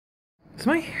Is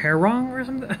my hair wrong or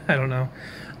something? I don't know.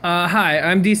 Hi,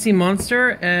 I'm DC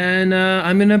Monster, and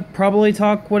I'm gonna probably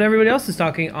talk what everybody else is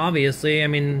talking, obviously. I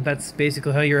mean, that's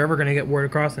basically how you're ever gonna get word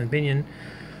across an opinion.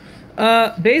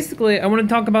 Basically, I want to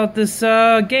talk about this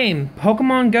game,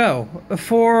 Pokemon Go,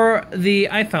 for the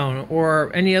iPhone or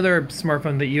any other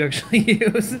smartphone that you actually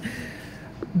use.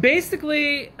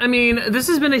 Basically, I mean, this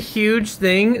has been a huge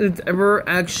thing that's ever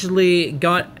actually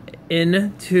got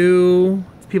into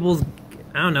people's,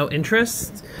 I don't know,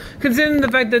 interests. Considering the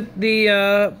fact that the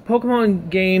Pokemon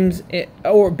games,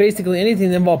 or basically anything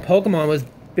that involved Pokemon, was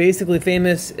basically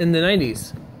famous in the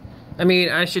 90s. I mean,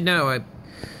 I should know.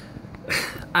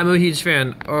 I'm a huge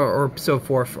fan, or so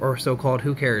forth, or so-called,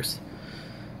 who cares?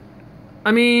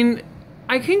 I mean,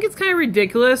 I think it's kind of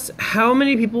ridiculous how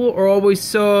many people are always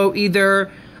so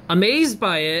either amazed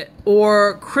by it,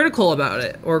 or critical about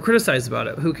it, or criticize about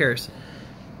it, who cares?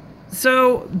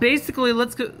 So, basically,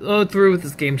 let's go through with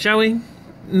this game, shall we?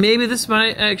 Maybe this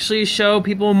might actually show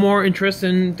people more interest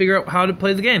and figure out how to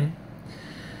play the game.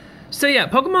 So yeah,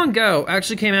 Pokemon Go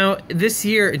actually came out this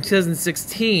year in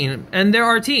 2016, and there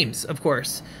are teams, of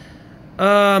course.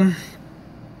 You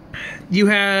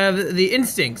have the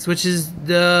Instincts, which is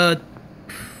the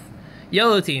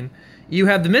yellow team. You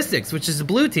have the Mystics, which is the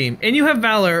blue team. And you have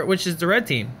Valor, which is the red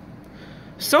team.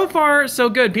 So far, so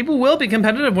good. People will be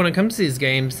competitive when it comes to these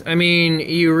games. I mean,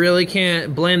 you really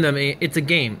can't blame them. It's a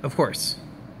game, of course.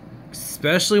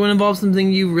 Especially when it involves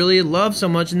something you really love so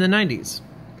much in the 90s.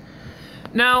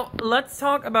 Now, let's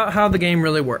talk about how the game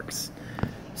really works.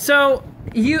 So,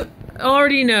 you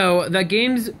already know that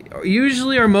games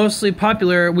usually are mostly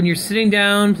popular when you're sitting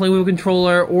down, playing with a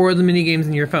controller, or the mini games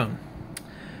in your phone.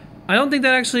 I don't think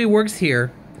that actually works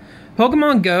here.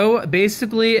 Pokemon Go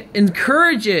basically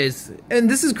encourages, and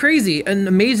this is crazy and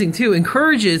amazing too,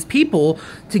 encourages people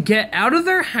to get out of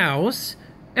their house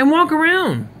and walk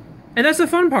around. And that's the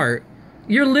fun part.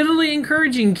 You're literally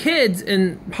encouraging kids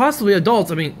and possibly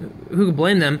adults, I mean, who could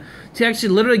blame them, to actually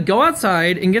literally go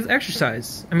outside and get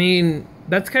exercise. I mean,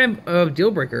 that's kind of a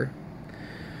deal breaker.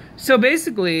 So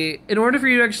basically, in order for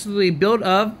you to actually build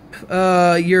up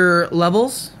your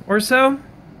levels or so,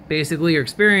 basically your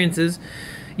experiences,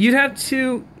 you'd have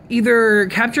to either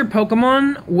capture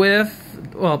Pokemon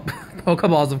with, well,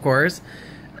 Pokeballs, of course,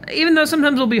 even though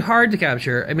sometimes it'll be hard to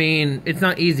capture. I mean, it's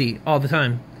not easy all the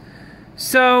time.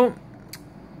 So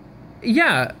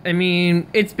yeah, I mean,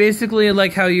 it's basically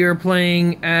like how you're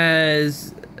playing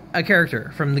as a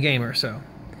character from the game or so.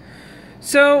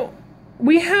 So,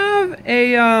 we have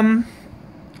a,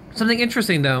 something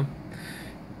interesting though.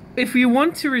 If you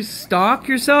want to restock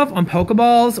yourself on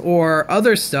Pokeballs or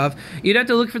other stuff, you'd have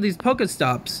to look for these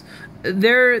Pokestops.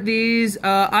 They're these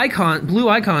blue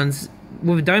icons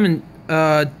with diamond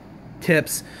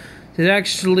tips that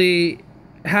actually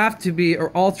have to be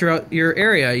all throughout your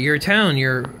area, your town,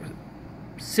 your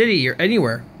city, or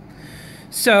anywhere.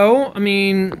 So, I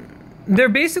mean, they're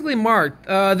basically marked.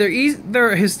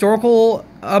 They're historical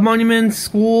monuments,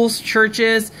 schools,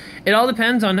 churches. It all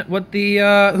depends on what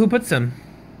the who puts them.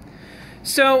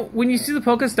 So, when you see the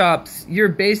Pokestops, you're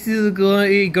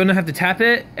basically going to have to tap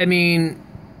it. I mean,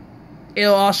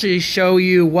 it'll actually show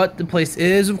you what the place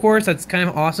is, of course. That's kind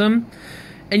of awesome.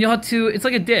 And you'll have to, it's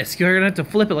like a disc. You're going to have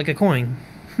to flip it like a coin.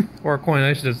 Or a coin,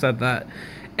 I should have said that.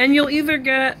 And you'll either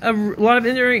get a lot of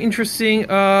very interesting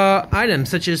items,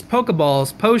 such as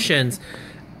Pokeballs, potions,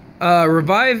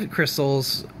 revive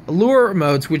crystals, lure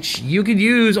modes, which you could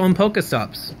use on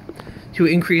Pokestops to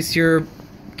increase your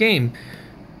game.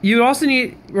 You also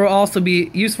will also be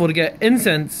useful to get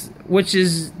incense, which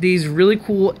is these really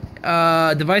cool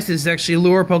devices that actually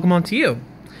lure Pokemon to you.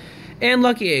 And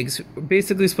lucky eggs,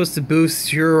 basically supposed to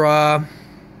boost your,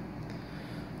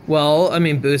 well, I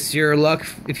mean, boost your luck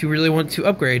if you really want to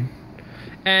upgrade.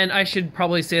 And I should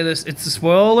probably say this, it's a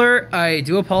spoiler, I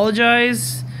do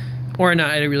apologize. Or not,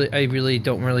 I really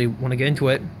don't really want to get into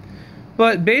it.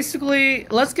 But basically,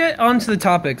 let's get on to the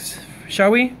topics, shall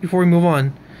we? Before we move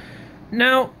on.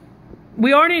 Now,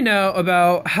 we already know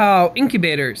about how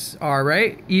incubators are,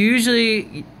 right? You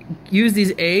usually use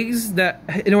these eggs that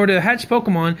in order to hatch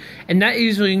Pokemon, and that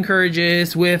usually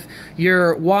encourages with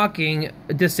your walking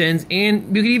distance,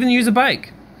 and you can even use a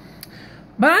bike.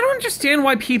 But I don't understand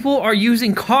why people are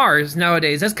using cars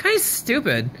nowadays. That's kind of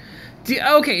stupid.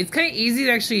 Okay, it's kind of easy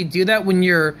to actually do that when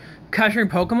you're capturing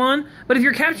Pokemon, but if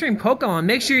you're capturing Pokemon,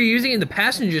 make sure you're using it in the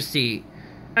passenger seat.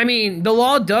 I mean, the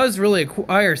law does really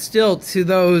require still to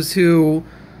those who,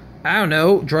 I don't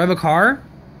know, drive a car.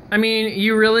 I mean,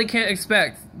 you really can't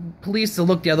expect police to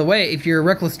look the other way if you're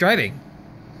reckless driving.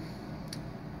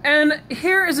 And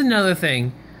here is another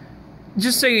thing.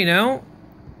 Just so you know,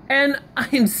 And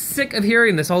I'm sick of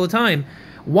hearing this all the time.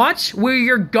 Watch where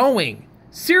you're going.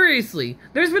 Seriously.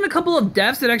 There's been a couple of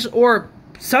deaths that actually, or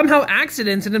somehow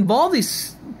accidents that involve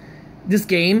this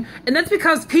game, and that's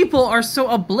because people are so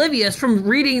oblivious from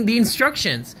reading the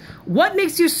instructions. What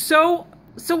makes you so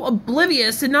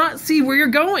oblivious to not see where you're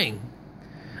going?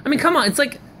 I mean, come on. It's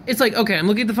like, okay, I'm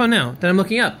looking at the phone now. Then I'm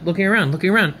looking up, looking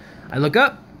around. I look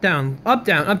up, down, up,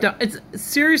 down, up, down. It's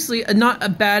seriously not a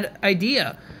bad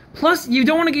idea. Plus, you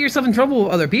don't want to get yourself in trouble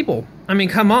with other people. I mean,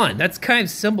 come on. That's kind of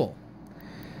simple.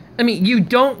 I mean, you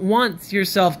don't want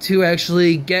yourself to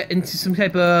actually get into some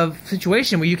type of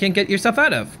situation where you can't get yourself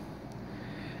out of.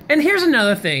 And here's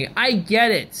another thing. I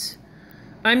get it.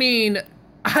 I mean,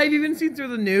 I've even seen through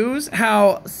the news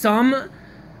how some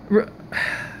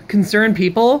concerned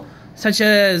people, such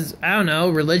as, I don't know,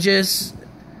 religious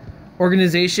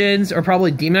organizations, are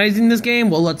probably demonizing this game.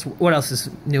 Well, what else is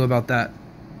new about that?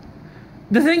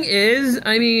 The thing is,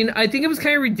 I mean, I think it was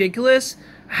kind of ridiculous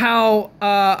how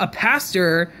a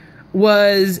pastor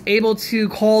was able to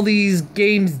call these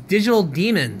games digital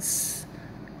demons.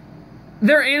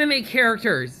 They're anime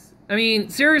characters. I mean,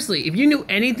 seriously, if you knew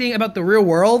anything about the real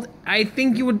world, I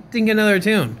think you would think another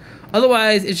tune.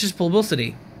 Otherwise, it's just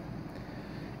publicity.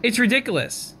 It's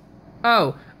ridiculous.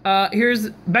 Oh, here's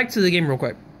back to the game real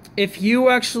quick. If you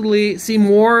actually see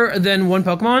more than one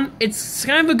Pokemon, it's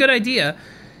kind of a good idea.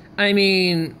 I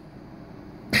mean,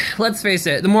 let's face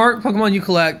it, the more Pokemon you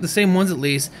collect, the same ones at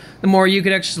least, the more you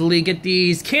could actually get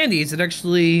these candies that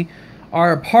actually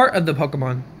are a part of the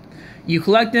Pokemon. You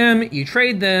collect them, you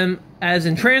trade them as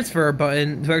in transfer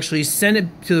button to actually send it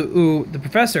to the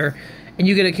professor, and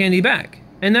you get a candy back.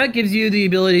 And that gives you the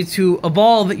ability to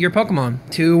evolve your Pokemon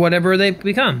to whatever they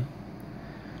become.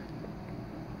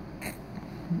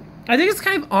 I think it's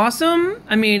kind of awesome,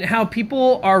 I mean, how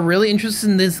people are really interested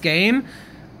in this game.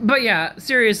 But yeah,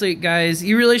 seriously, guys,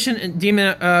 you really shouldn't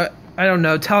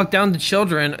talk down to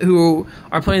children who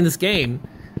are playing this game.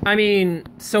 I mean,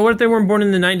 so what if they weren't born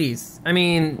in the 90s? I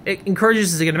mean, it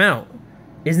encourages us to get them out.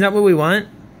 Isn't that what we want?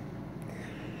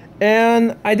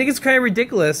 And I think it's kind of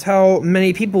ridiculous how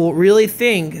many people really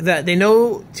think that they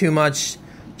know too much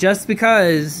just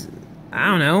because, I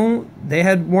don't know, they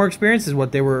had more experiences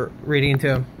what they were reading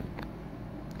into.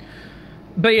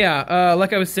 But yeah,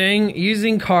 like I was saying,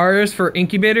 using cars for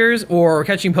incubators or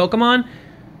catching Pokemon,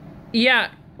 yeah,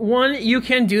 one, you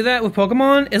can do that with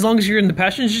Pokemon as long as you're in the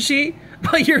passenger seat,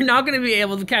 but you're not going to be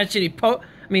able to catch any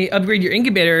upgrade your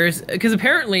incubators, because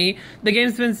apparently the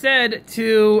game's been said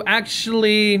to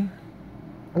actually,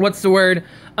 what's the word?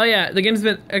 Oh yeah, the game's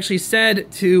been actually said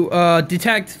to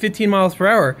detect 15 miles per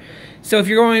hour. So if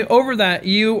you're going over that,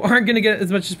 you aren't going to get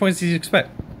as much points as you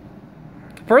expect.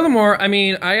 Furthermore, I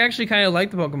mean, I actually kind of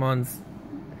like the Pokemon's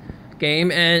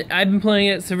game, and I've been playing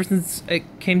it ever since it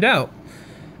came out.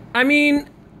 I mean,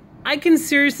 I can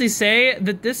seriously say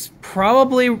that this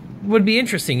probably would be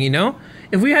interesting, you know?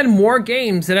 If we had more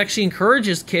games that actually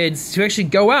encourages kids to actually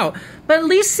go out, but at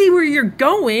least see where you're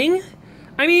going.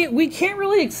 I mean, we can't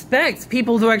really expect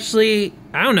people to actually,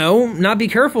 I don't know, not be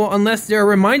careful unless they're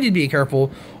reminded to be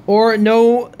careful or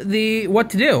know what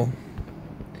to do.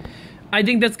 I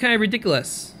think that's kind of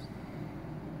ridiculous.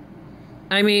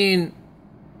 I mean,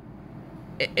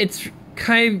 it's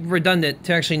kind of redundant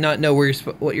to actually not know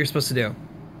what you're supposed to do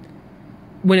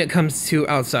when it comes to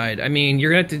outside. I mean,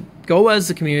 you're going to have to go as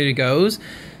the community goes,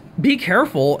 be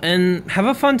careful, and have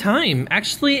a fun time.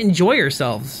 Actually enjoy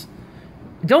yourselves.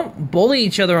 Don't bully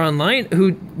each other online,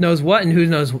 who knows what and who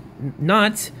knows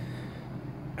not.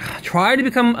 Try to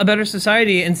become a better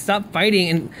society and stop fighting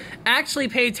and actually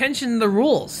pay attention to the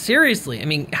rules. Seriously. I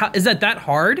mean, is that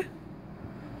hard?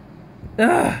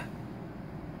 Ugh.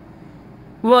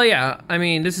 Well, yeah. I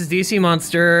mean, this is DC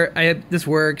Monster. I hope this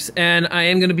works. And I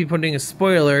am going to be putting a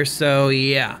spoiler. So,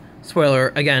 yeah.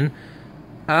 Spoiler again.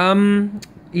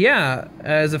 Yeah.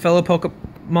 As a fellow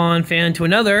Pokemon fan to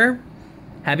another,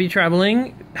 happy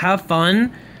traveling. Have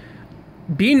fun.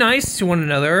 Be nice to one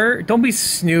another. Don't be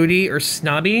snooty or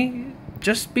snobby.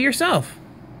 Just be yourself.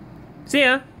 See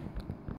ya.